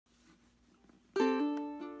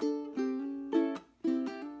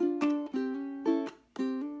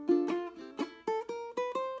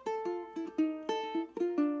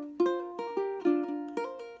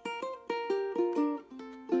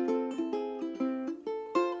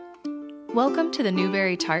Welcome to the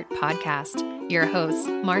Newbery Tart Podcast. Your hosts,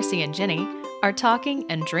 Marcy and Jenny, are talking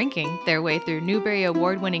and drinking their way through Newbery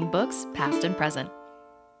Award-winning books, past and present.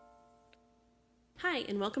 Hi,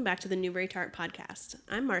 and welcome back to the Newbery Tart Podcast.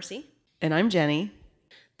 I'm Marcy. And I'm Jenny.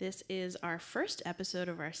 This is our first episode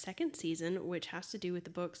of our second season, which has to do with the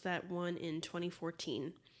books that won in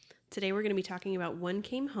 2014. Today we're going to be talking about One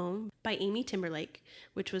Came Home by Amy Timberlake,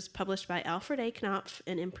 which was published by Alfred A. Knopf,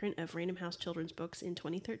 an imprint of Random House Children's Books in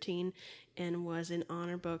 2013, and was an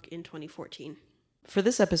honor book in 2014. For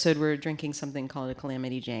this episode, we're drinking something called a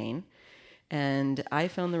Calamity Jane, and I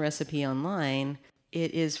found the recipe online.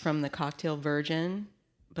 It is from the cocktail Virgin,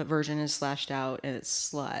 but Virgin is slashed out, and it's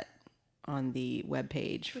slut on the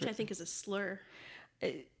webpage. Which I think is a slur,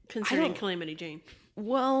 considering Calamity Jane.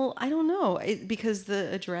 Well, I don't know, because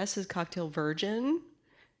the address is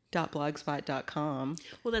cocktailvirgin.blogspot.com.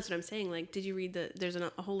 Well, that's what I'm saying. Like, did you read there's a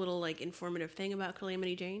whole little, like, informative thing about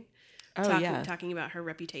Calamity Jane? Yeah. Talking about her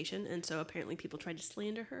reputation. And so apparently people tried to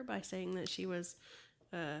slander her by saying that she was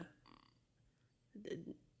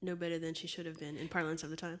no better than she should have been in parlance of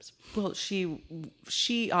the times. Well,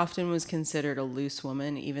 she often was considered a loose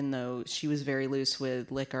woman, even though she was very loose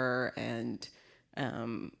with liquor and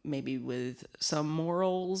maybe with some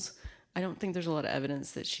morals. I don't think there's a lot of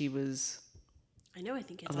evidence that she was I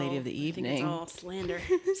think it's a lady of the evening. I think it's all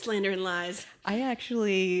slander and lies. I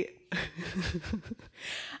actually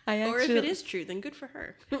or if it is true, then good for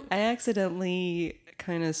her. I accidentally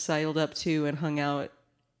kind of sidled up to and hung out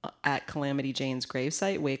at Calamity Jane's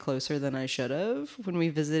gravesite way closer than I should have when we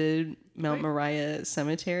visited Mount Moriah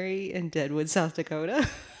Cemetery in Deadwood, South Dakota.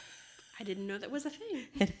 I didn't know that was a thing.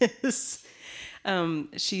 It is.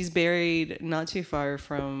 She's buried not too far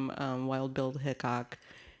from Wild Bill Hickok.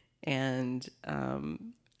 And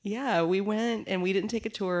we went and we didn't take a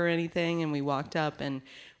tour or anything, and we walked up and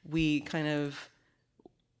we kind of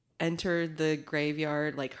entered the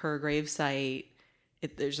graveyard, like her gravesite.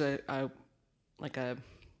 There's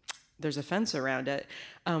there's a fence around it.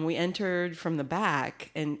 We entered from the back,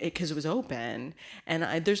 and because it was open,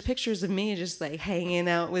 and there's pictures of me just like hanging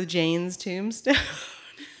out with Jane's tombstone.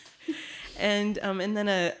 and then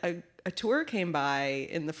a tour came by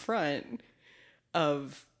in the front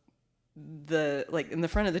of in the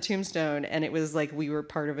front of the tombstone, and it was like we were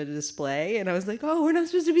part of a display, and I was like, oh, we're not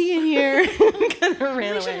supposed to be in here. Kind of ran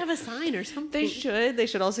away. They should have a sign or something. They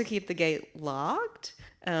should also keep the gate locked.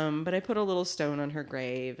 But I put a little stone on her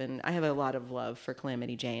grave, and I have a lot of love for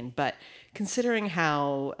Calamity Jane. But considering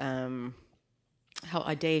how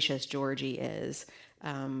audacious Georgie is,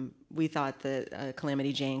 we thought that a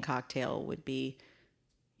Calamity Jane cocktail would be,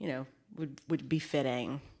 would be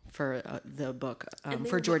fitting for the book,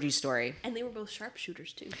 for Georgie's story. And they were both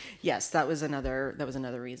sharpshooters too. Yes, that was another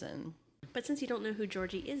reason. But since you don't know who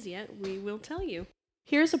Georgie is yet, we will tell you.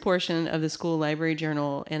 Here's a portion of the school library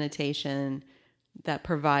journal annotation that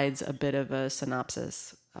provides a bit of a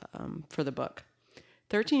synopsis for the book.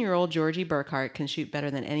 13-year-old Georgie Burkhart can shoot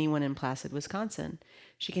better than anyone in Placid, Wisconsin.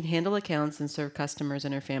 She can handle accounts and serve customers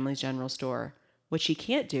in her family's general store. What she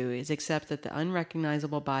can't do is accept that the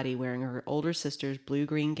unrecognizable body wearing her older sister's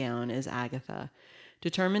blue-green gown is Agatha.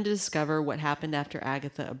 Determined to discover what happened after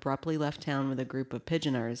Agatha abruptly left town with a group of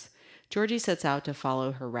pigeoners, Georgie sets out to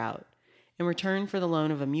follow her route. In return for the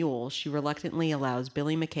loan of a mule, she reluctantly allows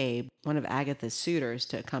Billy McCabe, one of Agatha's suitors,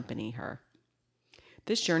 to accompany her.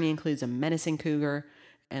 This journey includes a menacing cougar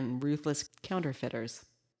and ruthless counterfeiters.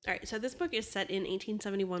 All right, so this book is set in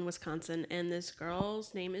 1871 Wisconsin, and this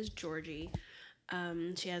girl's name is Georgie.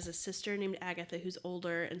 She has a sister named Agatha who's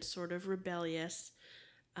older and sort of rebellious,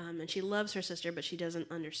 and she loves her sister, but she doesn't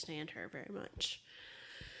understand her very much.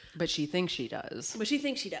 But she thinks she does.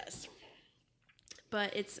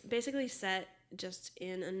 But it's basically set just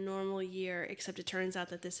in a normal year, except it turns out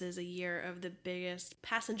that this is a year of the biggest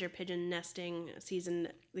passenger pigeon nesting season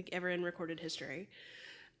like ever in recorded history,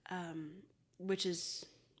 which is,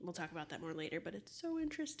 we'll talk about that more later, but it's so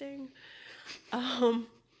interesting.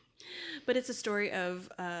 But it's a story of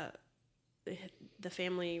the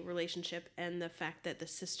family relationship and the fact that the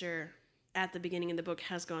sister at the beginning of the book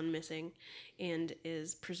has gone missing and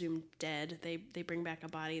is presumed dead. They bring back a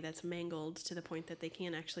body that's mangled to the point that they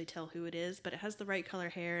can't actually tell who it is, but it has the right color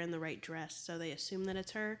hair and the right dress, so they assume that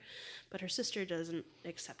it's her, but her sister doesn't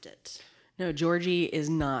accept it. No, Georgie is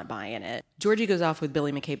not buying it. Georgie goes off with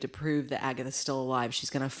Billy McCabe to prove that Agatha's still alive. She's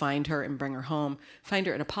going to find her and bring her home, find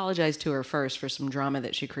her and apologize to her first for some drama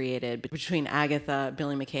that she created between Agatha,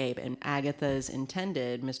 Billy McCabe, and Agatha's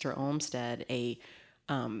intended, Mr. Olmsted, a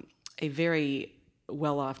very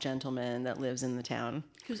well-off gentleman that lives in the town.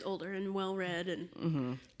 Who's older and well-read.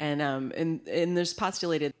 And and there's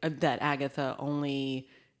postulated that Agatha only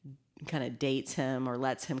kind of dates him or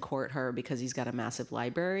lets him court her because he's got a massive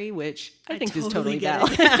library, which I think totally is totally get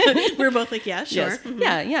valid. it. We're both like, yeah, sure. Yes.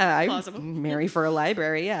 Mhm. Yeah. I Plausible. marry for a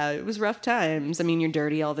library. Yeah, it was rough times. I mean, you're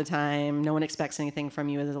dirty all the time. No one expects anything from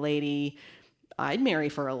you as a lady. I'd marry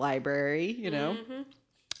for a library, you know? Mm-hmm.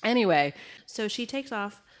 Anyway. So she takes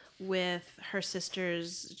off with her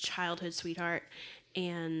sister's childhood sweetheart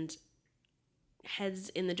and heads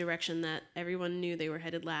in the direction that everyone knew they were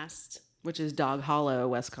headed last. Which is Dog Hollow,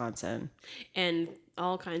 Wisconsin. And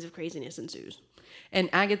all kinds of craziness ensues. And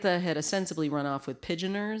Agatha had ostensibly run off with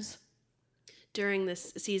pigeoners. During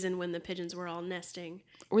this season when the pigeons were all nesting.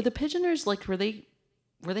 Were the pigeoners, like, were they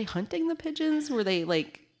hunting the pigeons? Were they,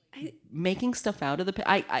 like, making stuff out of the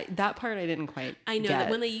that part I didn't quite I know get. that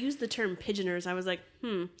when they used the term pigeoners, I was like,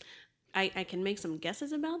 I can make some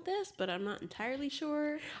guesses about this, but I'm not entirely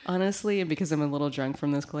sure. Honestly, and because I'm a little drunk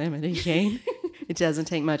from this Calamity Jane, it doesn't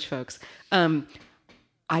take much, folks.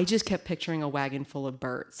 I just kept picturing a wagon full of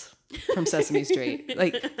Berts from Sesame Street,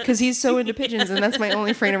 like, because he's so into pigeons, and that's my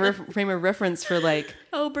only frame of reference for, like,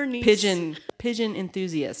 Bernice. pigeon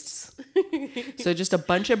enthusiasts. So just a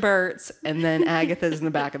bunch of Berts, and then Agatha's in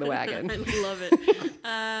the back of the wagon. I love it.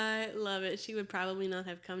 I love it. She would probably not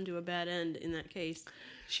have come to a bad end in that case.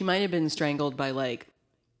 She might have been strangled by, like,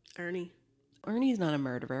 Ernie. Ernie's not a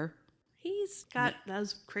murderer. He's got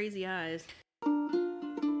those crazy eyes.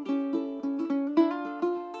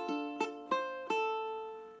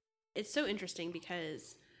 It's so interesting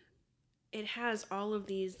because it has all of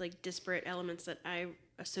these, like, disparate elements that I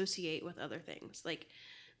associate with other things. Like,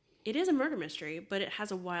 it is a murder mystery, but it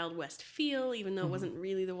has a Wild West feel, even though it wasn't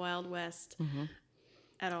really the Wild West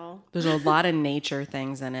at all. There's a lot of nature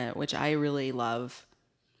things in it, which I really love.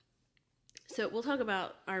 So we'll talk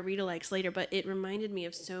about our read-alikes later, but it reminded me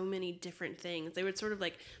of so many different things. They were sort of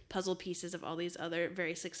like puzzle pieces of all these other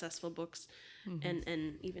very successful books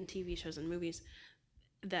and even TV shows and movies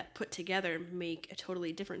that put together make a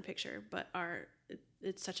totally different picture, but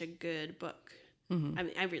it's such a good book. I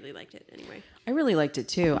mean, I really liked it anyway. I really liked it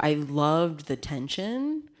too. I loved the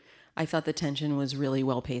tension. I thought the tension was really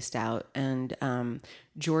well paced out. And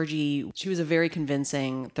Georgie, she was a very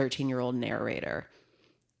convincing 13-year-old narrator.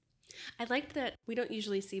 I liked that we don't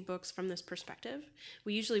usually see books from this perspective.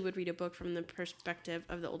 We usually would read a book from the perspective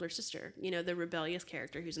of the older sister, you know, the rebellious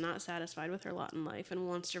character who's not satisfied with her lot in life and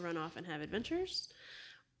wants to run off and have adventures.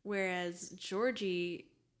 Whereas Georgie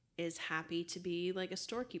is happy to be like a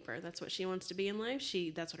storekeeper. That's what she wants to be in life.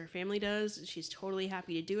 That's what her family does. She's totally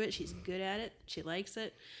happy to do it. She's good at it. She likes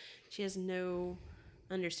it. She has no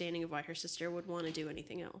understanding of why her sister would want to do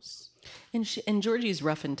anything else. And Georgie's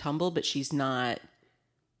rough and tumble, but she's not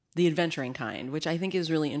the adventuring kind, which I think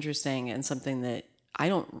is really interesting and something that I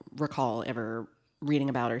don't recall ever reading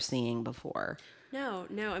about or seeing before. No.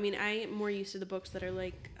 I mean, I'm more used to the books that are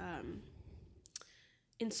like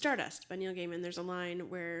in Stardust by Neil Gaiman. There's a line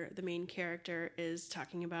where the main character is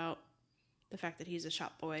talking about the fact that he's a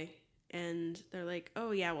shop boy. And they're like,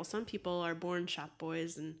 oh, yeah, well, some people are born shop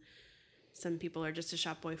boys and some people are just a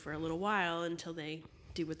shop boy for a little while until they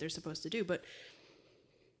do what they're supposed to do. But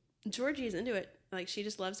Georgie is into it. Like, she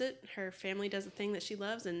just loves it. Her family does the thing that she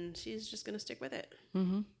loves, and she's just going to stick with it.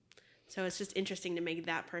 Mm-hmm. So it's just interesting to make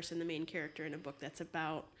that person the main character in a book that's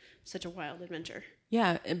about such a wild adventure.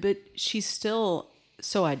 Yeah, but she's still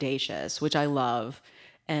so audacious, which I love.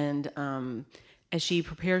 And as she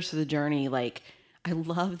prepares for the journey, like, I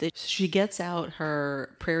love that she gets out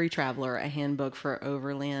her Prairie Traveler, a handbook for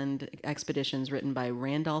overland expeditions written by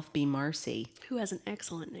Randolph B. Marcy. Who has an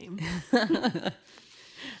excellent name.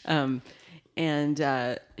 And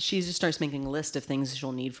she just starts making a list of things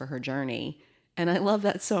she'll need for her journey. And I love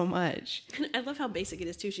that so much. I love how basic it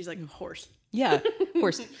is, too. She's like, horse. Yeah,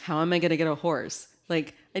 horse. How am I going to get a horse?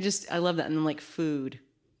 Like, I love that. And then, like, food.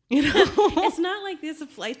 You know? It's not like this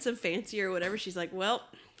flights of fancy or whatever. She's like, well,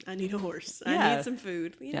 I need a horse. I need some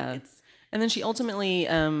food. You know, And then she ultimately,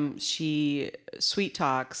 she sweet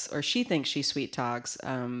talks, or she thinks she sweet talks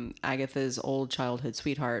Agatha's old childhood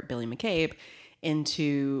sweetheart, Billy McCabe,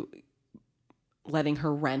 into letting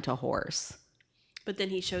her rent a horse. But then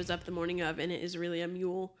he shows up the morning of, and it is really a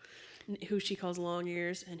mule who she calls Long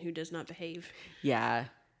Ears and who does not behave. Yeah.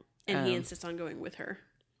 And he insists on going with her.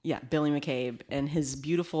 Yeah, Billy McCabe and his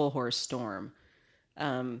beautiful horse, Storm.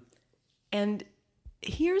 And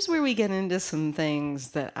here's where we get into some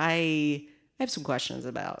things that I have some questions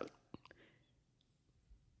about.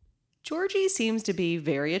 Georgie seems to be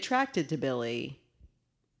very attracted to Billy,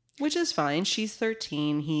 which is fine. She's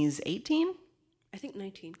 13. He's 18? I think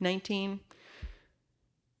 19. 19.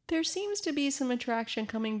 There seems to be some attraction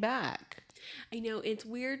coming back. I know, it's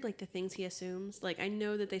weird, like, the things he assumes. Like, I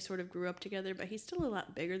know that they sort of grew up together, but he's still a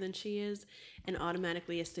lot bigger than she is and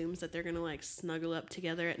automatically assumes that they're going to, like, snuggle up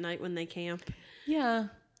together at night when they camp. Yeah.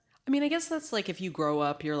 I mean, I guess that's like if you grow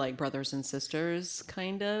up, you're like brothers and sisters,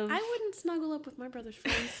 kind of. I wouldn't snuggle up with my brother's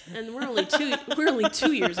friends, and we're only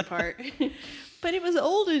 2 years apart. But it was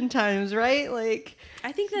olden times, right? Like,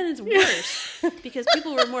 I think that it's worse because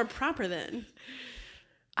people were more proper then.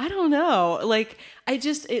 I don't know. Like,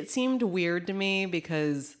 it seemed weird to me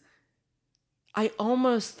because I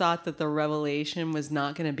almost thought that the revelation was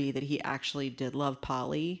not going to be that he actually did love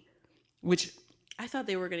Polly, which... I thought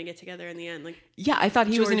they were going to get together in the end. Like, yeah, I thought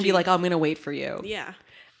he was going to be like, oh, I'm going to wait for you. Yeah.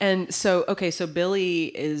 And so, okay, so Billy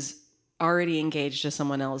is already engaged to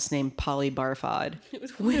someone else named Polly Barfod,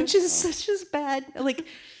 which is such a bad, like,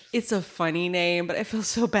 it's a funny name, but I feel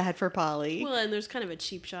so bad for Polly. Well, and there's kind of a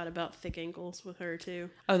cheap shot about thick ankles with her,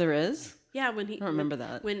 too. Oh, there is? Yeah, I don't remember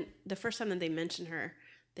that. When the first time that they mention her,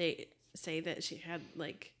 they say that she had,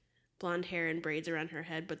 like, blonde hair and braids around her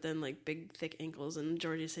head, but then like big thick ankles, and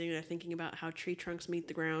Georgie's sitting there thinking about how tree trunks meet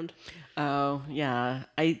the ground. Oh yeah,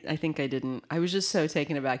 I think I didn't. I was just so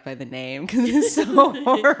taken aback by the name because it's so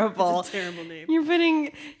horrible. It's a terrible name.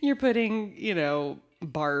 You're putting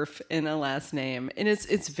barf in a last name, and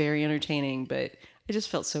it's very entertaining, but I just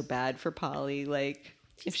felt so bad for Polly. Like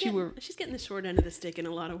she's getting the short end of the stick in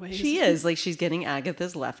a lot of ways. She is, like, she's getting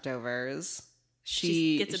Agatha's leftovers.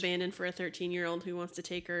 She gets abandoned for a 13-year-old who wants to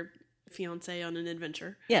take her fiance on an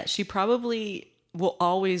adventure. Yeah, she probably will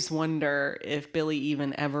always wonder if Billy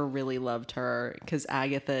even ever really loved her because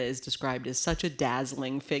Agatha is described as such a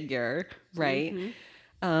dazzling figure, right?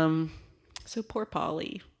 Mm-hmm. So poor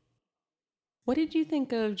Polly. What did you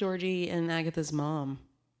think of Georgie and Agatha's mom?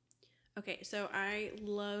 Okay, so I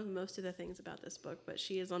love most of the things about this book, but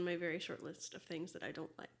she is on my very short list of things that I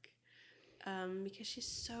don't like because she's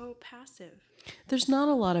so passive. There's not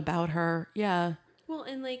a lot about her. Yeah. Well,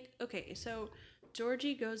 and like, okay, so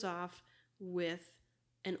Georgie goes off with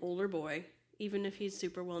an older boy, even if he's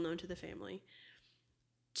super well known to the family,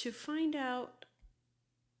 to find out.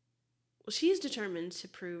 Well, she's determined to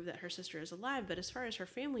prove that her sister is alive, but as far as her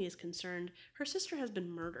family is concerned, her sister has been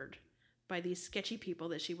murdered by these sketchy people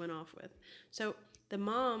that she went off with. So the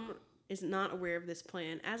mom is not aware of this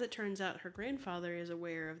plan. As it turns out, her grandfather is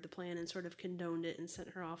aware of the plan and sort of condoned it and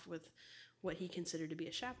sent her off with what he considered to be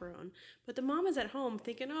a chaperone. But the mom is at home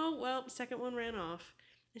thinking, oh, well, second one ran off.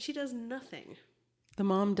 And she does nothing. The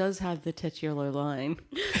mom does have the titular line.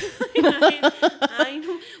 I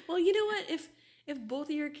know. Well, you know what? If both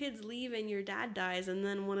of your kids leave and your dad dies and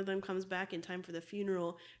then one of them comes back in time for the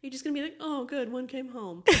funeral, you're just going to be like, oh, good, one came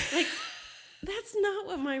home. Like, that's not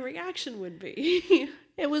what my reaction would be.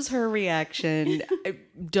 It was her reaction. I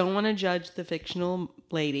don't want to judge the fictional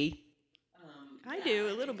lady. I do,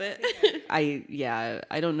 a little bit. I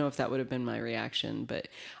don't know if that would have been my reaction, but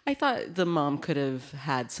I thought the mom could have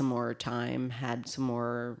had some more time, had some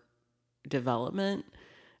more development.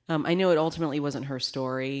 I know it ultimately wasn't her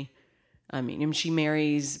story. I mean, she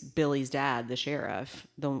marries Billy's dad, the sheriff,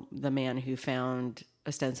 the man who found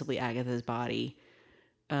ostensibly Agatha's body.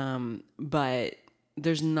 But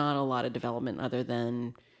there's not a lot of development other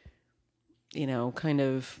than, kind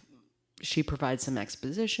of, she provides some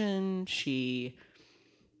exposition. She's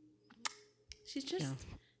just,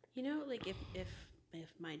 like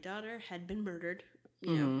if my daughter had been murdered,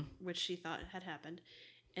 which she thought had happened,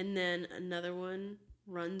 and then another one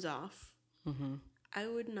runs off, I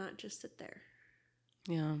would not just sit there.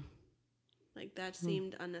 Yeah. Like, that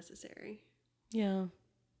seemed unnecessary. Yeah.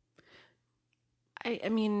 I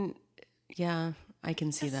mean, yeah, I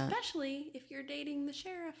can see that. Especially if you're dating the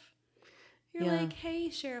sheriff. You're like, hey,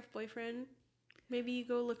 sheriff boyfriend, maybe you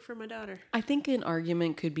go look for my daughter. I think an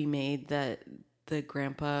argument could be made that the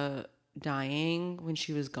grandpa dying when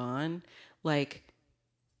she was gone, like,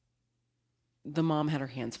 the mom had her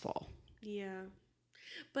hands full. Yeah.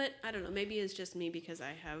 But I don't know, maybe it's just me because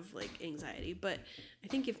I have, like, anxiety. But I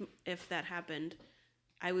think if that happened,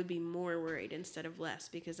 I would be more worried instead of less,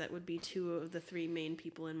 because that would be two of the three main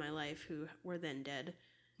people in my life who were then dead.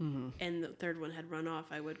 Mm-hmm. And the third one had run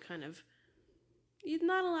off. I would kind of...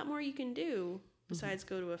 Not a lot more you can do besides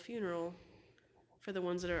go to a funeral for the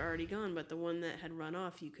ones that are already gone, but the one that had run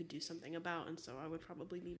off you could do something about, and so I would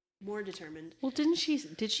probably be more determined. Well, did she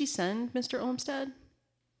send Mr. Olmsted?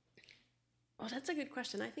 Oh, that's a good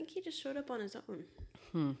question. I think he just showed up on his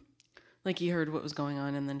own. Like he heard what was going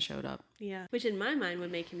on and then showed up. Yeah, which in my mind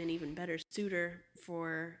would make him an even better suitor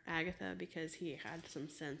for Agatha because he had some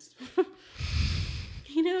sense.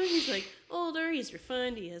 You know, he's like older, he's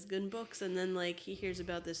refined, he has good books, and then like he hears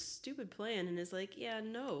about this stupid plan and is like, yeah,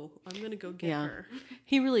 no, I'm gonna go get her.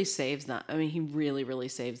 He really saves them. I mean, he really, really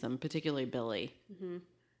saves them, particularly Billy. Mm-hmm.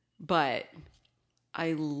 But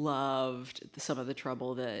I loved some of the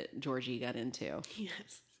trouble that Georgie got into.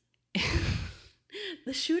 Yes.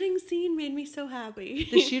 The shooting scene made me so happy.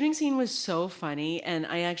 The shooting scene was so funny, and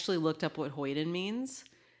I actually looked up what hoyden means.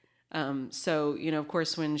 So, you know, of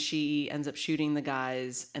course, when she ends up shooting the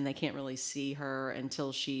guys and they can't really see her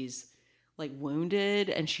until she's like wounded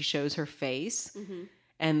and she shows her face,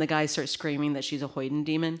 and the guys start screaming that she's a hoyden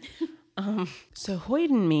demon. So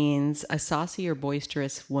hoyden means a saucy or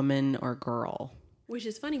boisterous woman or girl. Which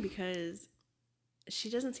is funny because she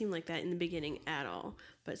doesn't seem like that in the beginning at all.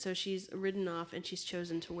 But so she's ridden off and she's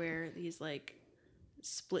chosen to wear these like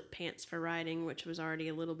split pants for riding, which was already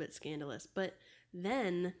a little bit scandalous. But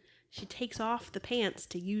then she takes off the pants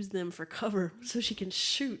to use them for cover so she can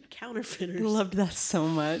shoot counterfeiters. I loved that so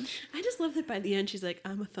much. I just love that by the end she's like,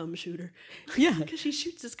 I'm a thumb shooter. Yeah. Because she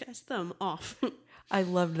shoots this guy's thumb off. I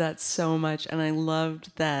loved that so much, and I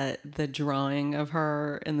loved that the drawing of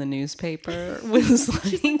her in the newspaper was like...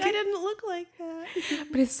 She's like, I didn't look like that.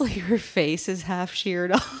 But it's like her face is half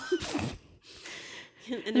sheared off.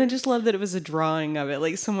 And I just love that it was a drawing of it.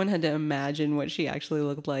 Like someone had to imagine what she actually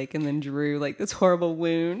looked like and then drew like this horrible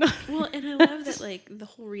wound. Well, and I love that like the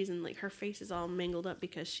whole reason like her face is all mangled up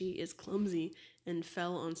because she is clumsy and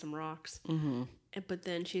fell on some rocks. Mm-hmm. But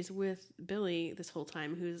then she's with Billy this whole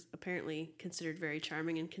time, who's apparently considered very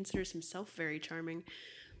charming and considers himself very charming.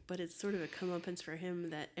 But it's sort of a comeuppance for him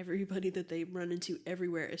that everybody that they run into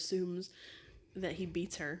everywhere assumes that he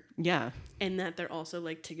beats her. Yeah. And that they're also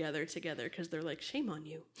like together because they're like, shame on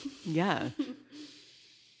you. Yeah.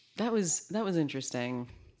 That was interesting.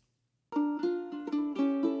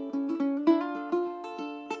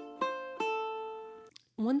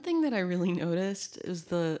 One thing that I really noticed is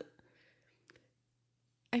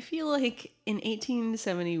I feel like in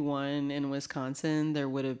 1871 in Wisconsin, there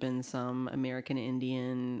would have been some American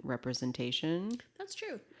Indian representation. That's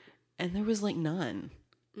true. And there was like none.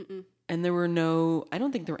 Mm-mm. And there were I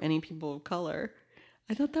don't think there were any people of color.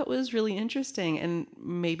 I thought that was really interesting and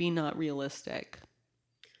maybe not realistic.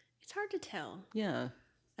 It's hard to tell. Yeah.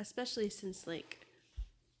 Especially since, like,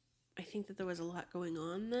 I think that there was a lot going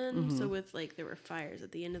on then. Mm-hmm. So with, like, there were fires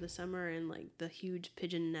at the end of the summer and, like, the huge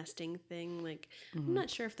pigeon nesting thing. Like, mm-hmm. I'm not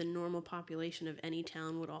sure if the normal population of any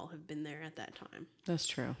town would all have been there at that time. That's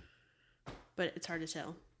true. But it's hard to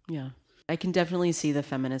tell. Yeah. I can definitely see the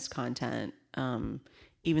feminist content,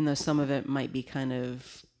 even though some of it might be kind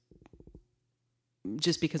of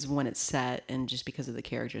just because of when it's set and just because of the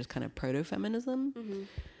characters, kind of proto-feminism.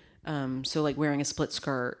 Mm-hmm. So like wearing a split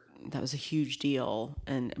skirt, that was a huge deal.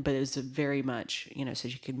 But it was very much, you know, so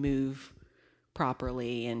she could move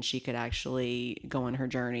properly and she could actually go on her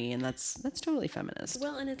journey, and that's totally feminist.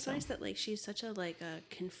 Well, and it's nice that like she's such a like a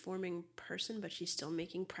conforming person, but she's still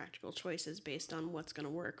making practical choices based on what's going to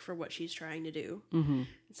work for what she's trying to do. Mm-hmm.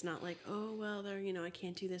 It's not like, oh well, I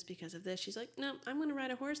can't do this because of this. She's like, no, I'm going to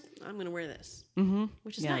ride a horse. I'm going to wear this, mm-hmm.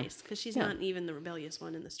 which is nice because she's not even the rebellious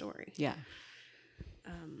one in the story. Yeah.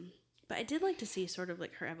 But I did like to see sort of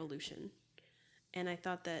like her evolution. And I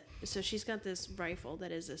thought that, so she's got this rifle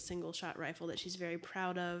that is a single shot rifle that she's very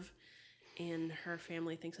proud of, and her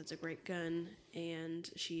family thinks it's a great gun, and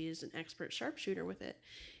she is an expert sharpshooter with it.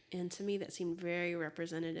 And to me, that seemed very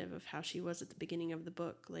representative of how she was at the beginning of the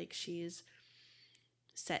book. Like, she's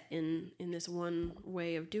set in this one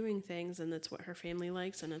way of doing things, and that's what her family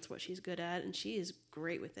likes, and that's what she's good at, and she is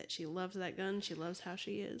great with it. She loves that gun. She loves how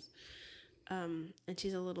she is. And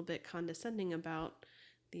she's a little bit condescending about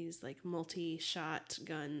these like multi-shot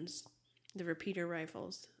guns, the repeater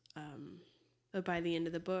rifles. But by the end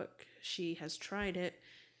of the book, she has tried it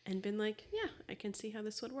and been like, yeah, I can see how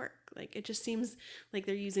this would work. Like, it just seems like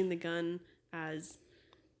they're using the gun as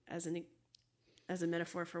a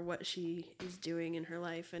metaphor for what she is doing in her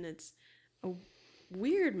life. And it's a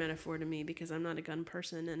weird metaphor to me because I'm not a gun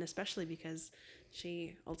person, and especially because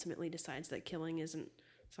she ultimately decides that killing isn't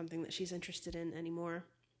something that she's interested in anymore.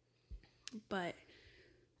 But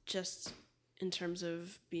just in terms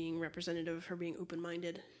of being representative of her being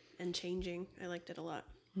open-minded and changing, I liked it a lot.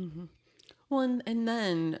 Mm-hmm. Well, and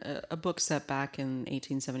then a book set back in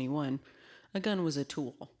 1871, a gun was a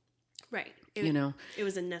tool. Right. It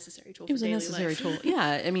was a necessary tool. It was a necessary tool.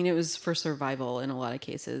 Yeah. I mean, it was for survival in a lot of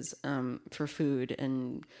cases, for food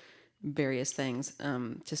and various things,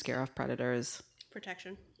 to scare off predators.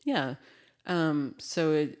 Protection. Yeah.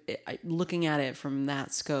 So looking at it from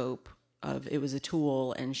that scope of it was a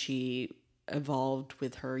tool and she evolved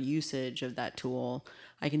with her usage of that tool,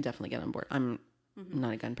 I can definitely get on board. I'm I'm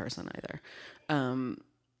not a gun person either.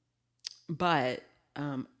 But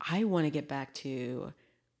I want to get back to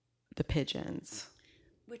the pigeons.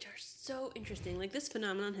 Which are so interesting. Like, this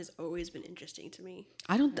phenomenon has always been interesting to me.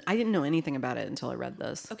 I didn't know anything about it until I read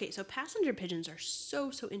this. Okay, so passenger pigeons are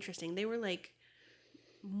so interesting. They were like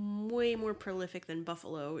way more prolific than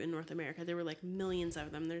buffalo in North America. There were like millions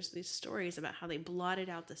of them. There's these stories about how they blotted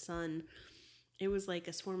out the sun. It was like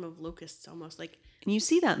a swarm of locusts almost. Like, and you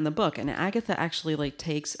see that in the book. And Agatha actually like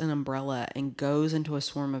takes an umbrella and goes into a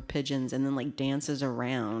swarm of pigeons and then like dances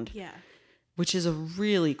around. yeah. Which is a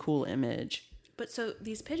really cool image. But so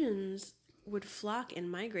these pigeons would flock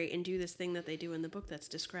and migrate and do this thing that they do in the book that's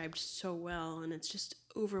described so well. And it's just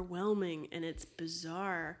overwhelming and it's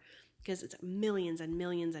bizarre because it's millions and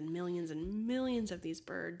millions and millions and millions of these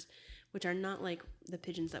birds, which are not like the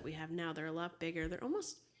pigeons that we have now. They're a lot bigger. They're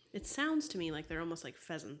almost, it sounds to me like they're almost like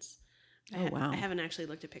pheasants. Wow. I haven't actually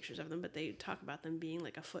looked at pictures of them, but they talk about them being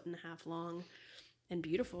like 1.5 feet long and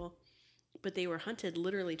beautiful. But they were hunted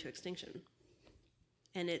literally to extinction.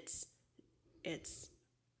 And it's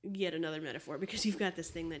yet another metaphor because you've got this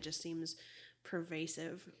thing that just seems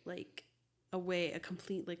pervasive, like a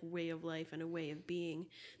complete like way of life and a way of being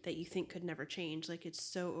that you think could never change. Like, it's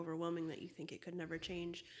so overwhelming that you think it could never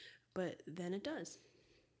change, but then it does.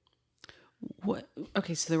 What?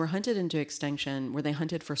 Okay, so they were hunted into extinction. Were they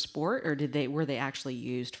hunted for sport, or were they actually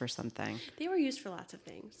used for something? They were used for lots of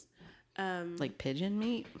things. Like pigeon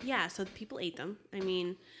meat? Yeah, so people ate them. I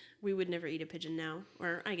mean, we would never eat a pigeon now,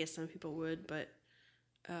 or I guess some people would, but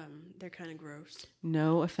they're kind of gross.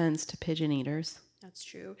 No offense to pigeon eaters. That's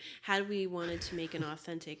true. Had we wanted to make an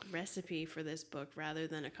authentic recipe for this book rather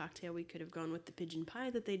than a cocktail, we could have gone with the pigeon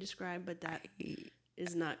pie that they describe, but that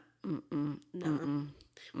is not.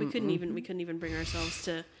 We couldn't even bring ourselves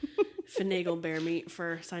to finagle bear meat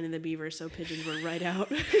for Sign of the Beaver, so pigeons were right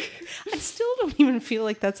out. I still don't even feel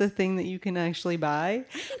like that's a thing that you can actually buy.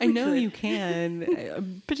 I know you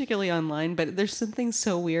can, particularly online, but there's something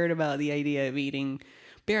so weird about the idea of eating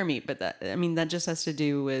bear meat. But that just has to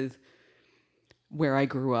do with where I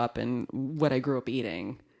grew up and what I grew up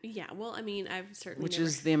eating. Yeah, well, I mean, I've certainly Which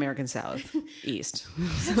is the American South, East.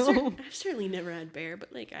 I've certainly never had bear,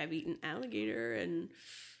 but like I've eaten alligator and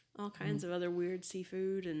all kinds of other weird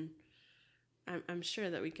seafood, and I'm sure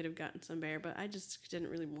that we could have gotten some bear, but I just didn't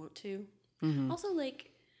really want to. Mm-hmm. Also, like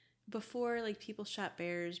before, like people shot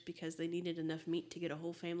bears because they needed enough meat to get a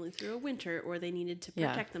whole family through a winter, or they needed to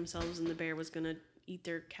protect themselves, and the bear was going to eat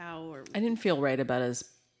their cow. Or I didn't feel right about us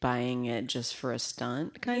buying it just for a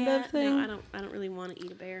stunt kind of thing. No, I don't really want to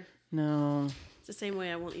eat a bear. No. It's the same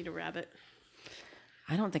way I won't eat a rabbit.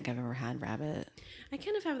 I don't think I've ever had rabbit. I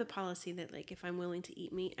kind of have the policy that like if I'm willing to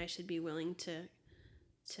eat meat, I should be willing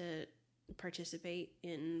to participate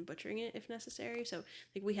in butchering it if necessary. So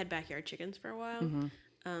like we had backyard chickens for a while,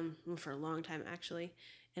 for a long time actually.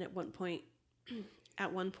 And at one point,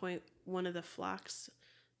 one of the flocks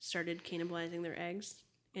started cannibalizing their eggs.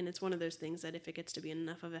 And it's one of those things that if it gets to be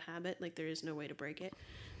enough of a habit, like there is no way to break it.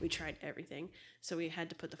 We tried everything. So we had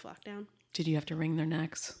to put the flock down. Did you have to wring their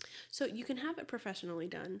necks? So you can have it professionally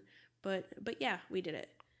done. But yeah, we did it.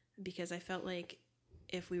 Because I felt like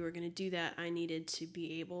if we were going to do that, I needed to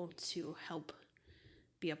be able to help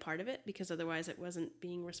be a part of it. Because otherwise it wasn't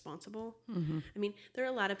being responsible. Mm-hmm. I mean, there are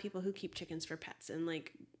a lot of people who keep chickens for pets. And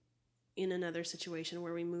like in another situation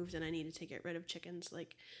where we moved and I needed to get rid of chickens,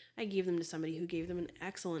 like I gave them to somebody who gave them an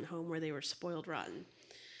excellent home where they were spoiled rotten.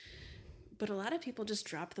 But a lot of people just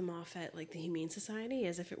drop them off at like the Humane Society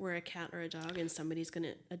as if it were a cat or a dog and somebody's going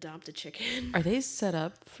to adopt a chicken. Are they set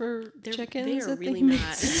up for chickens? They are really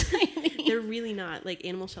not. They're really not. Like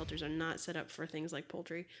animal shelters are not set up for things like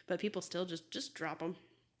poultry, but people still just drop them.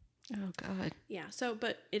 Oh God. Yeah. So,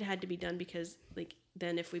 but it had to be done because like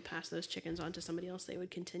then if we pass those chickens on to somebody else, they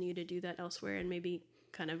would continue to do that elsewhere and maybe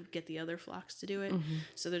kind of get the other flocks to do it. Mm-hmm.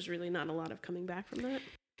 So there's really not a lot of coming back from that.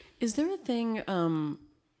 Is there a thing,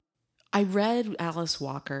 I read Alice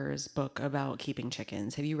Walker's book about keeping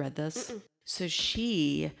chickens. Have you read this? Mm-mm. So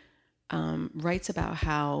she writes about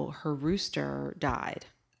how her rooster died.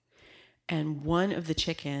 And one of the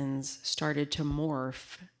chickens started to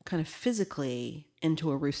morph kind of physically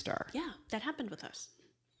into a rooster. Yeah, that happened with us.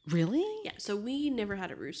 Really? Yeah, so we never had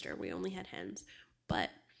a rooster. We only had hens. But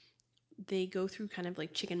they go through kind of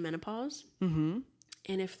like chicken menopause. Mm-hmm.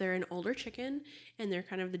 And if they're an older chicken and they're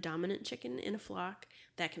kind of the dominant chicken in a flock,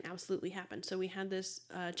 that can absolutely happen. So we had this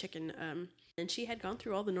chicken, and she had gone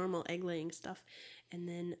through all the normal egg laying stuff. And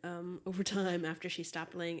then over time, after she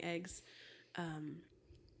stopped laying eggs,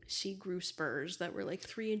 she grew spurs that were like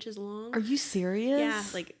 3 inches long. Are you serious? Yeah,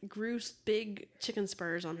 like grew big chicken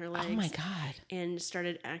spurs on her legs. Oh my God. And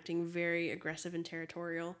started acting very aggressive and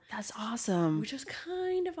territorial. That's awesome. Which was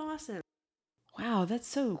kind of awesome. Wow, that's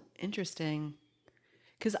so interesting.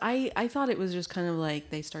 Because I thought it was just kind of like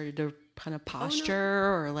they started to kind of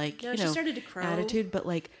posture or like, No, she started to crow. attitude, but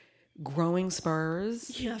like growing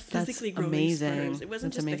spurs. Yeah, physically that's growing amazing. spurs. It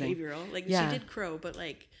wasn't That's just amazing. behavioral. Like, Yeah. she did crow, but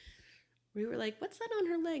like, we were like, what's that on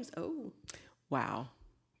her legs? Oh. Wow.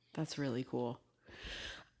 That's really cool.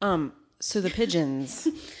 So the pigeons,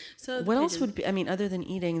 So what else would be, I mean, other than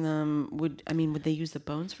eating them, would they use the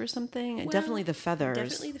bones for something? Well, Definitely the feathers.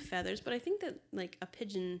 Definitely the feathers, but I think that like a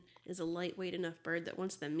pigeon is a lightweight enough bird that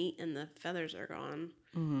once the meat and the feathers are gone,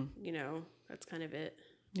 you know, that's kind of it.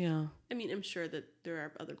 Yeah. I mean, I'm sure that there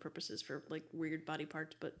are other purposes for like weird body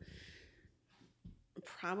parts, but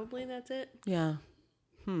probably that's it. Yeah.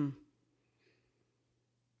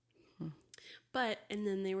 But, and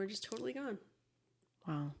then they were just totally gone.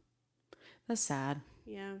 Wow. That's sad.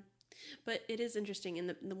 Yeah. But it is interesting.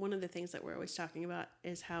 And the one of the things that we're always talking about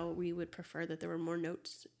is how we would prefer that there were more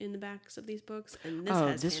notes in the backs of these books. And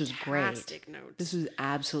this was great. fantastic notes. This was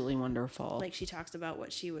absolutely wonderful. Like, she talks about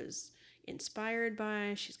what she was inspired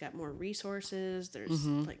by. She's got more resources. There's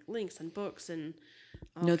like links and books and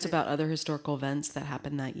all notes kinds about other historical events that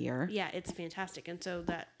happened that year. Yeah, it's fantastic. And so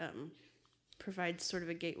that provides sort of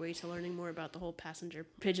a gateway to learning more about the whole passenger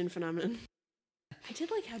pigeon phenomenon. I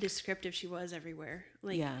did like how descriptive she was everywhere.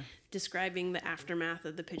 Like, describing the aftermath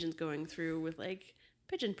of the pigeons going through with like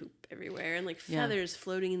pigeon poop everywhere and like feathers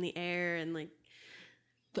floating in the air and like.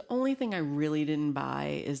 The only thing I really didn't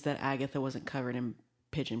buy is that Agatha wasn't covered in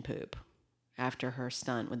pigeon poop after her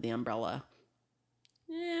stunt with the umbrella.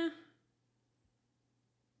 Yeah.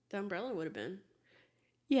 The umbrella would have been.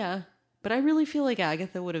 Yeah. But I really feel like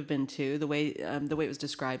Agatha would have been too. The way it was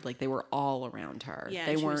described, like they were all around her. Yeah,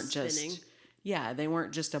 they she weren't was just spinning. Yeah, they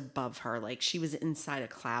weren't just above her. Like she was inside a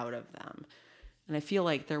cloud of them. And I feel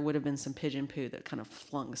like there would have been some pigeon poo that kind of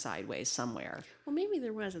flung sideways somewhere. Well, maybe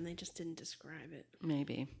there was, and they just didn't describe it.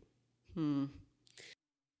 Maybe.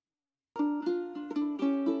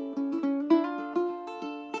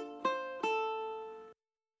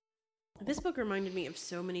 This book reminded me of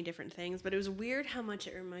so many different things, but it was weird how much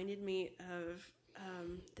it reminded me of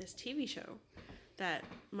this TV show that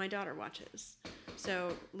my daughter watches.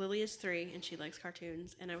 So Lily is 3 and she likes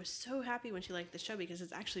cartoons, and I was so happy when she liked the show because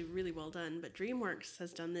it's actually really well done. But DreamWorks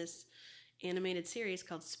has done this animated series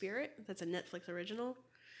called Spirit that's a Netflix original.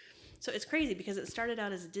 So it's crazy because it started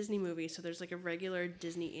out as a Disney movie, so there's like a regular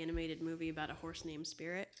Disney animated movie about a horse named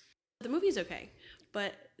Spirit. The movie's okay,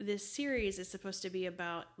 but this series is supposed to be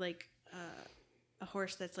about like a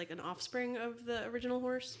horse that's like an offspring of the original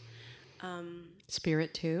horse.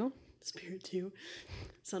 Spirit 2? Spirit 2.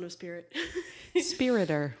 Son of Spirit.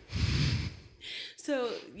 Spiriter. So,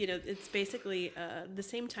 you know, it's basically the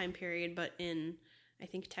same time period, but in, I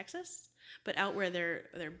think, Texas. But out where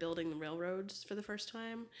they're building the railroads for the first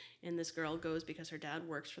time. And this girl goes because her dad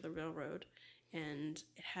works for the railroad. And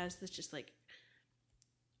it has this just like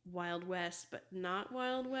Wild West, but not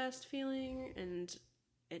Wild West feeling. And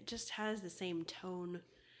it just has the same tone.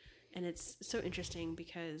 And it's so interesting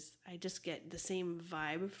because I just get the same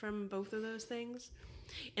vibe from both of those things.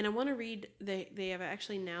 And I want to read, they have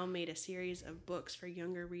actually now made a series of books for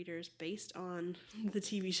younger readers based on the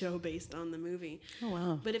TV show, based on the movie. Oh,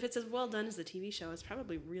 wow. But if it's as well done as the TV show, it's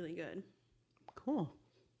probably really good. Cool.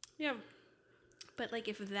 Yeah. But like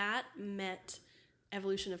if that met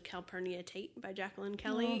Evolution of Calpurnia Tate by Jacqueline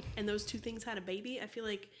Kelly, and those two things had a baby, I feel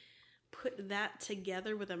like put that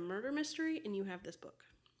together with a murder mystery and you have this book.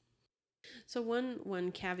 So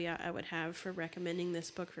one caveat I would have for recommending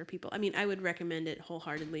this book for people, I mean, I would recommend it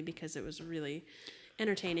wholeheartedly because it was really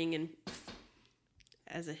entertaining and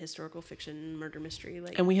as a historical fiction murder mystery.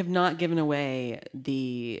 Like, and we have not given away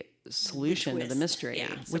the solution to the mystery, yeah,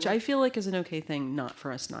 so which I feel like is an okay thing not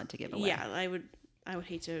for us not to give away. Yeah, I would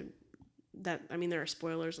hate to, that, I mean, there are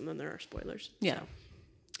spoilers and then there are spoilers. Yeah. So.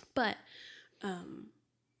 But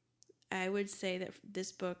I would say that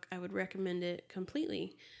this book, I would recommend it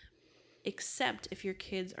completely, except if your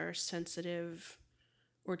kids are sensitive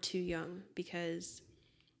or too young, because,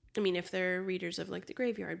 I mean, if they're readers of like the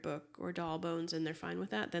Graveyard Book or Doll Bones and they're fine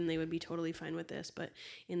with that, then they would be totally fine with this. But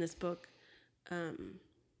in this book,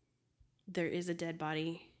 there is a dead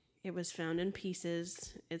body. It was found in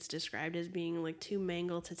pieces. It's described as being like too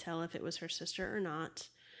mangled to tell if it was her sister or not.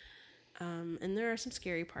 And there are some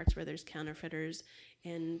scary parts where there's counterfeiters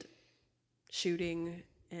and shooting,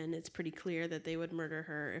 and it's pretty clear that they would murder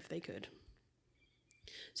her if they could.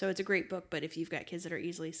 So it's a great book, but if you've got kids that are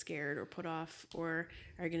easily scared or put off or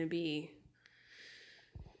are going to be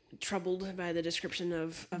troubled by the description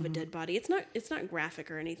of a dead body, it's not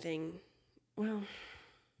graphic or anything. Well,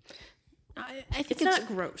 I think it's not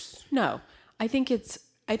gross. No, I think it's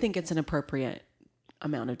an appropriate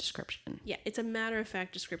amount of description. Yeah, it's a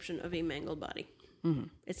matter-of-fact description of a mangled body. Mm-hmm.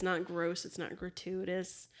 It's not gross. It's not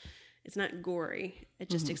gratuitous. It's not gory. It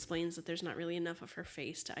just explains that there's not really enough of her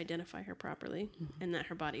face to identify her properly, and that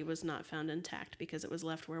her body was not found intact because it was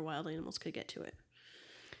left where wild animals could get to it.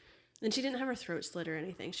 And she didn't have her throat slit or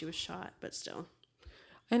anything. She was shot, but still.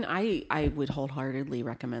 And I would wholeheartedly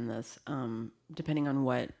recommend this, depending on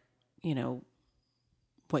what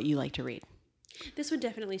you like to read. This would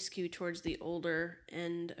definitely skew towards the older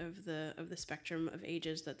end of the spectrum of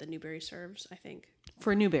ages that the Newbery serves, I think.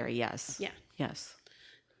 For Newbery, yes. Yeah. Yes.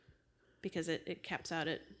 Because it caps out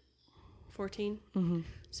at 14. Mm-hmm.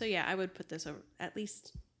 So yeah, I would put this over at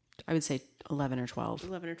least. I would say 11 or 12.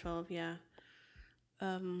 11 or 12, yeah.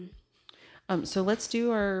 So let's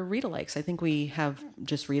do our read-alikes. I think we have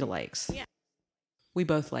just read-alikes. Yeah. We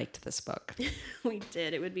both liked this book. We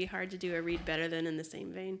did. It would be hard to do a read better than in the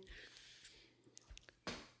same vein.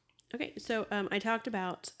 Okay, so I talked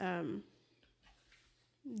about the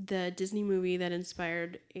Disney movie that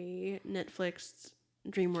inspired a Netflix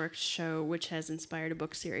DreamWorks show, which has inspired a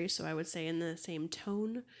book series. So I would say in the same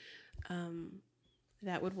tone,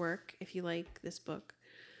 that would work if you like this book.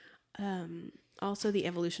 Also, The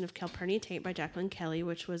Evolution of Calpurnia Tate by Jacqueline Kelly,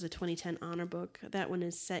 which was a 2010 honor book. That one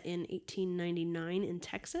is set in 1899 in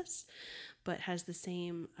Texas, but has the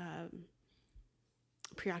same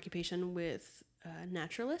preoccupation with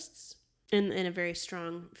naturalists and a very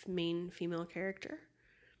strong main female character.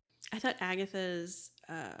 I thought Agatha's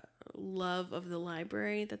love of the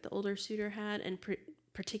library that the older suitor had, and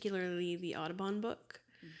particularly the Audubon book,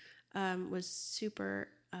 was super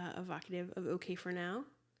evocative of OK for Now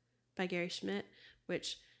by Gary Schmidt,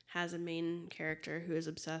 which has a main character who is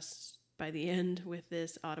obsessed by the end with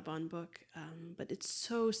this Audubon book. But it's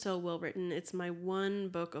so well written. It's my one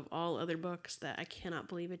book of all other books that I cannot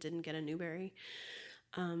believe it didn't get a Newbery.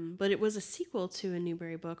 But it was a sequel to a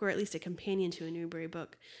Newbery book, or at least a companion to a Newbery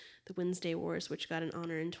book, The Wednesday Wars, which got an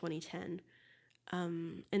honor in 2010.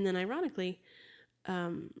 And then ironically,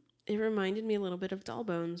 it reminded me a little bit of Doll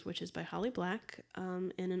Bones, which is by Holly Black,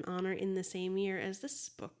 and an honor in the same year as this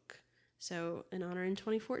book. So an honor in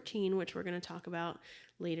 2014, which we're going to talk about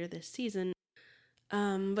later this season.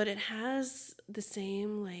 But it has the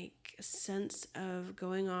same sense of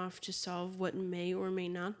going off to solve what may or may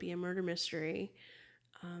not be a murder mystery,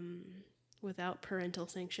 without parental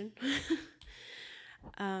sanction.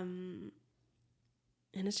 And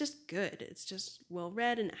it's just good. It's just well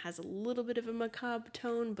read, and it has a little bit of a macabre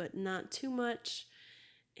tone, but not too much.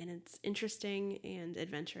 And it's interesting and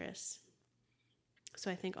adventurous. So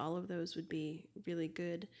I think all of those would be really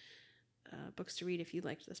good books to read if you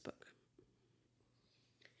liked this book.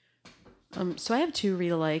 So I have two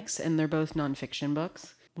read-alikes, and they're both nonfiction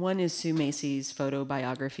books. One is Sue Macy's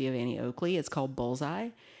photobiography of Annie Oakley. It's called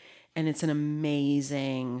Bullseye, and it's an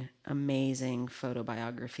amazing, amazing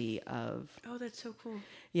photobiography of... Oh, that's so cool.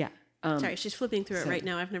 Yeah. Sorry, she's flipping through it right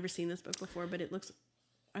now. I've never seen this book before, but it looks...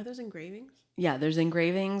 Are those engravings? Yeah, there's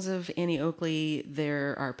engravings of Annie Oakley.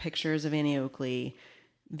 There are pictures of Annie Oakley.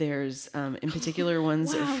 There's, in particular,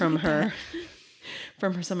 ones from her...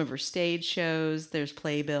 From some of her stage shows. There's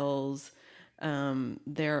playbills.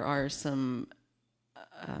 There are some,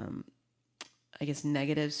 I guess,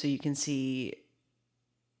 negatives, so you can see.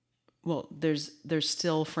 Well, there's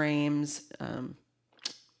still frames.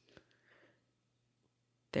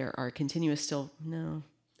 There are continuous still. No.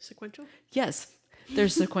 Sequential? Yes,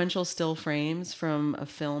 there's sequential still frames from a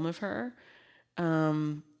film of her,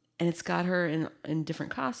 and it's got her in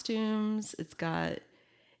different costumes.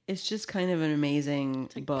 It's just kind of an amazing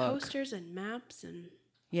book. Posters and maps and...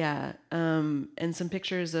 Yeah, and some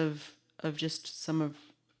pictures of just some of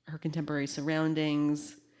her contemporary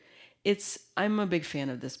surroundings. I'm a big fan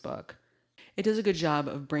of this book. It does a good job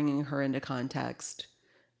of bringing her into context,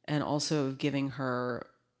 and also of giving her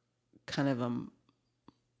kind of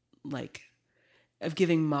of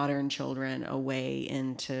giving modern children a way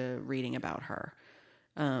into reading about her.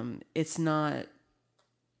 It's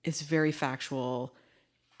very factual.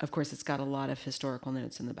 Of course, it's got a lot of historical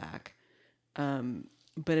notes in the back.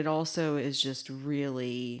 But it also is just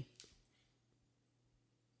really...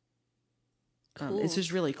 cool. It's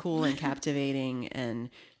just really cool and captivating and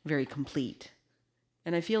very complete.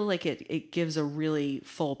 And I feel like it gives a really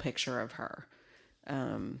full picture of her.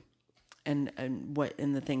 And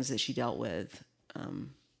the things that she dealt with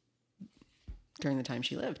during the time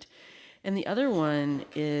she lived. And the other one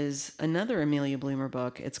is another Amelia Bloomer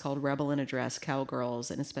book. It's called Rebel in a Dress,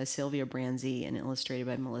 Cowgirls, and it's by Sylvia Branzi and illustrated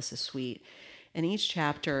by Melissa Sweet. And each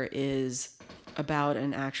chapter is about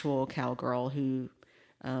an actual cowgirl who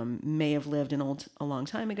may have lived a long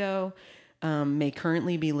time ago, may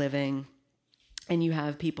currently be living. And you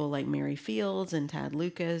have people like Mary Fields and Tad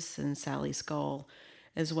Lucas and Sally Skull,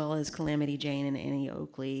 as well as Calamity Jane and Annie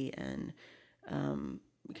Oakley and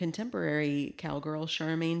contemporary cowgirl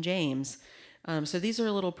Charmaine James. So these are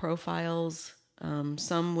little profiles,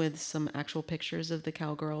 some with some actual pictures of the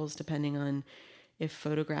cowgirls, depending on if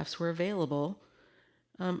photographs were available.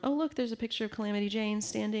 Oh, look, there's a picture of Calamity Jane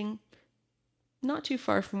standing not too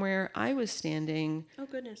far from where I was standing. Oh,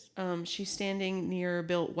 goodness. She's standing near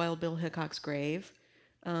Wild Bill Hickok's grave.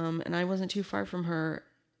 And I wasn't too far from her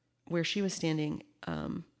where she was standing,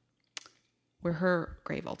 where her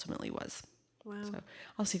grave ultimately was. Wow. So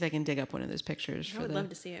I'll see if I can dig up one of those pictures I would love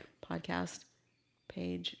to see it. Podcast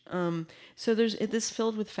page. So there's this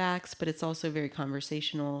filled with facts, but it's also very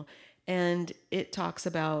conversational, and it talks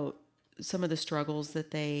about some of the struggles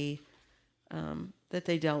that they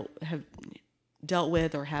have dealt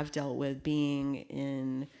with being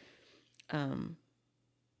in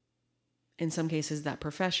some cases that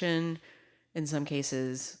profession, in some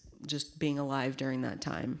cases just being alive during that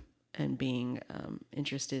time and being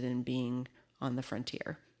interested in being on the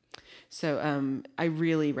frontier. So I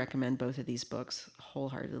really recommend both of these books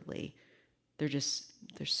wholeheartedly. They're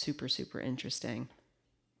super, super interesting.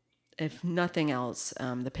 If nothing else,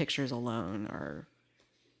 the pictures alone are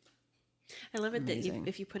I love it amazing. that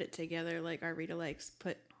if you put it together, like our reader likes,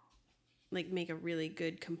 make a really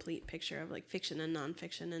good complete picture of like fiction and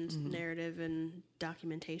nonfiction and narrative and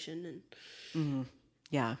documentation and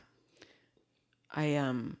Yeah.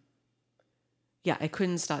 I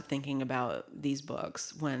couldn't stop thinking about these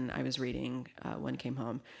books when I was reading When Came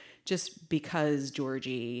Home, just because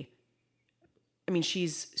Georgie, I mean,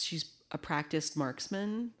 she's a practiced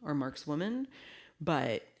marksman or markswoman,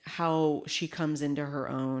 but how she comes into her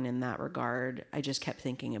own in that regard, I just kept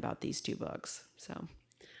thinking about these two books. So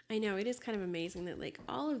I know it is kind of amazing that like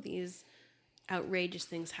all of these outrageous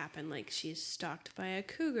things happen. Like she's stalked by a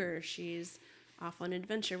cougar. She's off on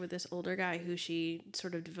adventure with this older guy who she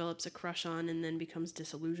sort of develops a crush on and then becomes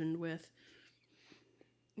disillusioned with.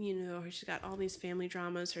 You know, she's got all these family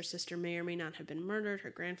dramas. Her sister may or may not have been murdered. Her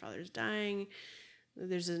grandfather's dying.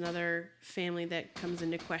 There's another family that comes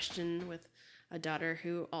into question with a daughter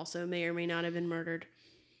who also may or may not have been murdered.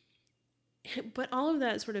 But all of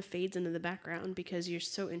that sort of fades into the background because you're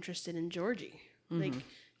so interested in Georgie. Like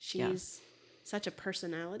she's such a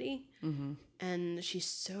personality and she's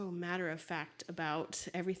so matter of fact about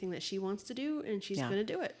everything that she wants to do, and she's going to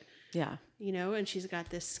do it. yeah. You know, and she's got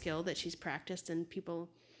this skill that she's practiced, and people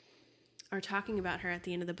are talking about her at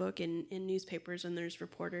the end of the book in newspapers, and there's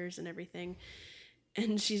reporters and everything.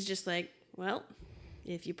 And she's just like, well,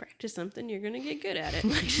 if you practice something, you're going to get good at it.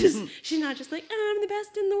 Like she's not just like, oh, I'm the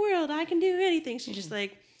best in the world, I can do anything. She's just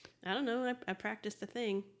like, I don't know, I practiced a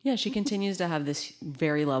thing. Yeah, she continues to have this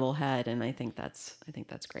very level head, and I think that's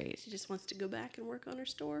great. She just wants to go back and work on her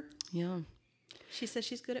store. Yeah. She says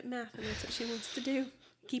she's good at math, and that's what she wants to do.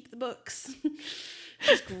 Keep the books.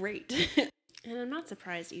 She's great. And I'm not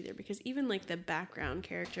surprised either, because even like the background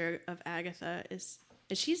character of Agatha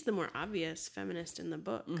she's the more obvious feminist in the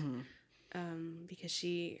book. Because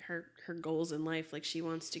her goals in life, like she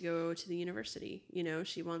wants to go to the university, you know,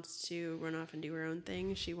 she wants to run off and do her own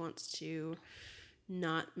thing. She wants to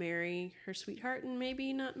not marry her sweetheart and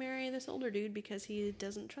maybe not marry this older dude because he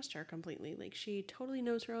doesn't trust her completely. Like she totally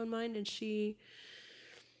knows her own mind, and she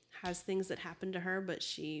has things that happen to her, but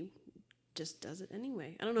she just does it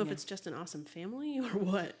anyway. I don't know if it's just an awesome family or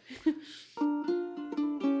what.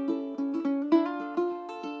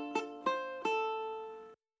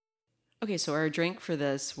 Okay, so our drink for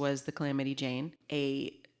this was the Calamity Jane,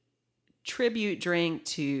 a tribute drink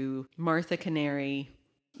to Martha Canary.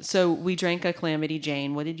 So we drank a Calamity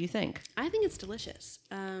Jane. What did you think? I think it's delicious.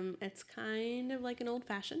 It's kind of like an old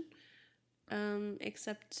fashioned,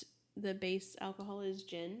 except the base alcohol is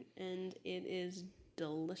gin, and it is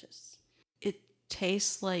delicious. It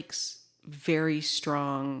tastes like very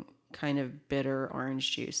strong, kind of bitter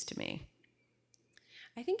orange juice to me.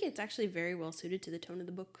 I think it's actually very well suited to the tone of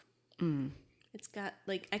the book. It's got,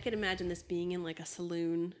 like, I could imagine this being in, like, a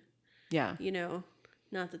saloon. Yeah. You know,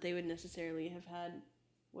 not that they would necessarily have had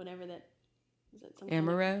whatever that, is that some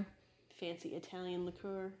Amaro? kind of fancy Italian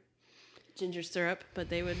liqueur? Ginger syrup, but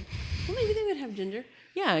they would, well, maybe they would have ginger.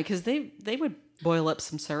 Yeah, because they would boil up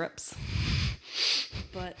some syrups.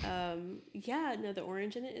 But, yeah, no, the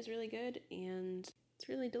orange in it is really good, and it's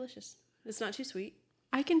really delicious. It's not too sweet.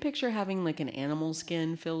 I can picture having like an animal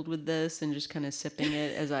skin filled with this and just kind of sipping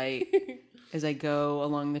it as I go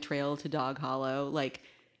along the trail to Dog Hollow. Like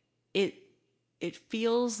it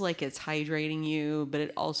feels like it's hydrating you, but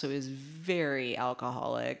it also is very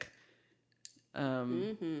alcoholic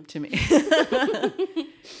to me.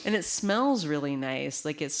 And it smells really nice.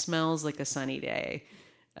 Like it smells like a sunny day.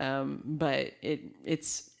 But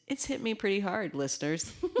it's hit me pretty hard,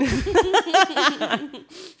 listeners.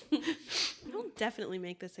 I'll definitely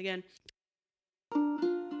make this again.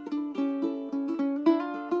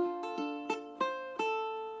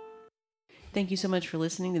 Thank you so much for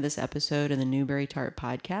listening to this episode of the Newbery Tart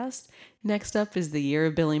Podcast. Next up is The Year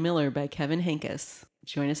of Billy Miller by Kevin Henkes.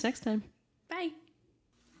 Join us next time. Bye.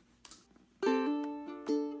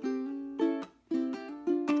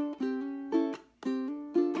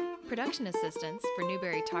 Production assistance for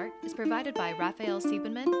Newbery Tart is provided by Raphael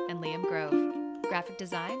Siebenman and Liam Grove. Graphic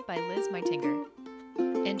design by Liz Meitinger.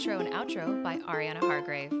 Intro and outro by Ariana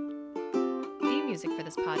Hargrave. Theme music for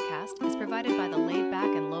this podcast is provided by the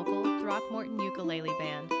laid-back and local Throckmorton Ukulele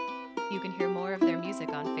Band. You can hear more of their music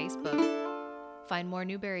on Facebook. Find more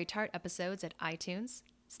Newbery Tart episodes at iTunes,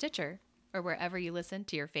 Stitcher, or wherever you listen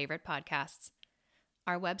to your favorite podcasts.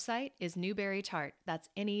 Our website is Newbery Tart. That's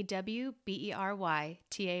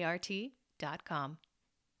NEWBERYTART.com.